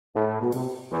I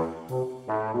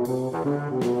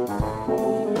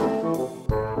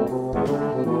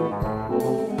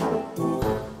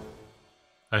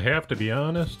have to be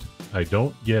honest, I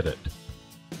don't get it.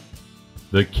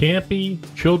 The campy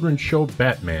children's show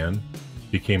Batman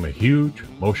became a huge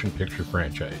motion picture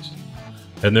franchise,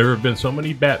 and there have been so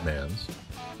many Batmans,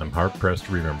 I'm hard-pressed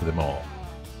to remember them all.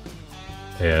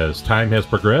 As time has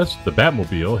progressed, the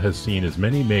Batmobile has seen as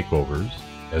many makeovers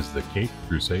as the Caped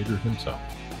Crusader himself.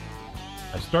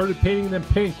 I started painting them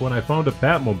pink when I found a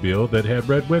Batmobile that had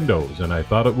red windows, and I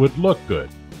thought it would look good.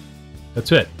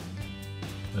 That's it.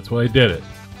 That's why I did it.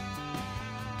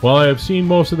 While I have seen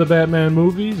most of the Batman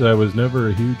movies, I was never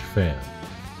a huge fan.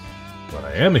 What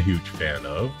I am a huge fan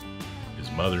of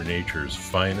is Mother Nature's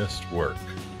finest work,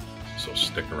 so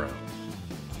stick around.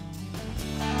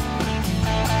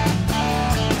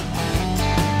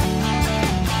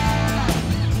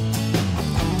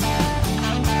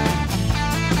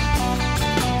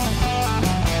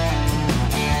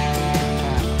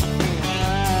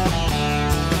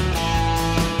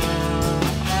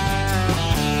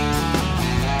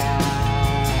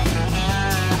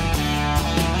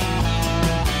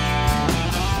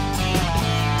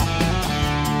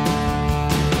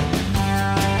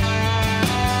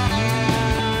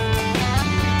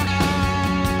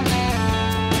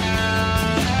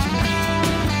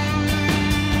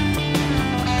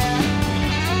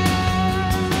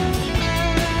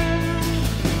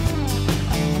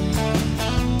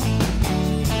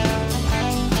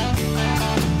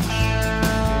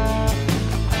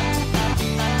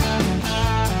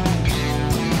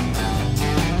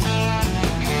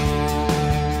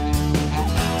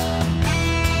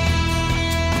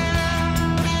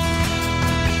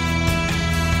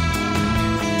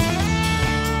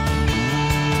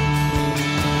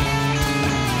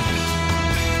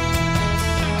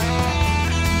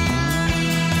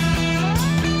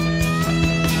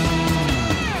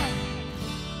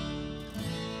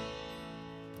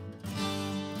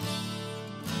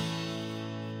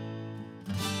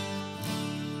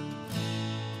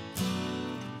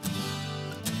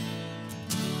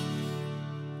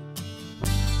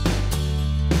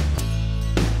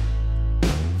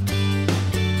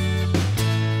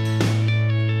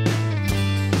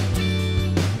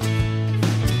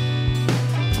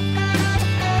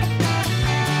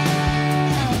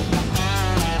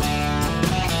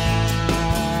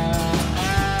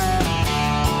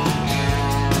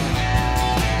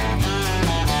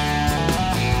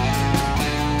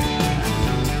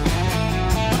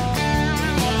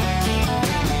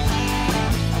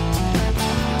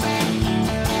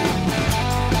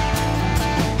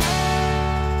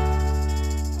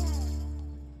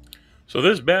 So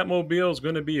this Batmobile is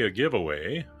going to be a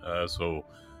giveaway. So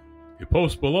if you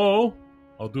post below,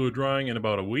 I'll do a drawing in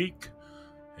about a week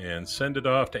and send it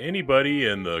off to anybody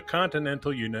in the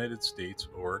continental United States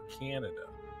or Canada.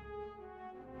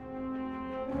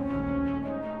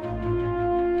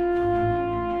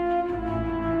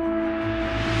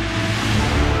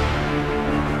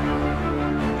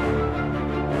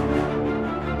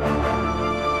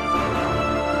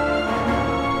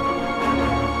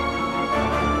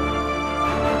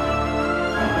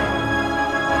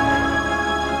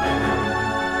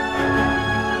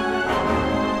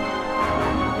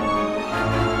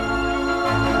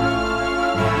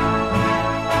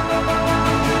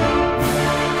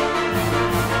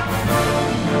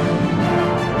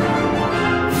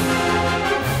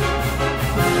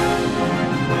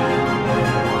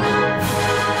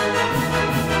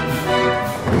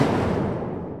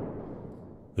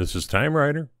 This is Time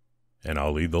Rider, and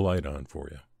I'll leave the light on for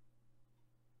you.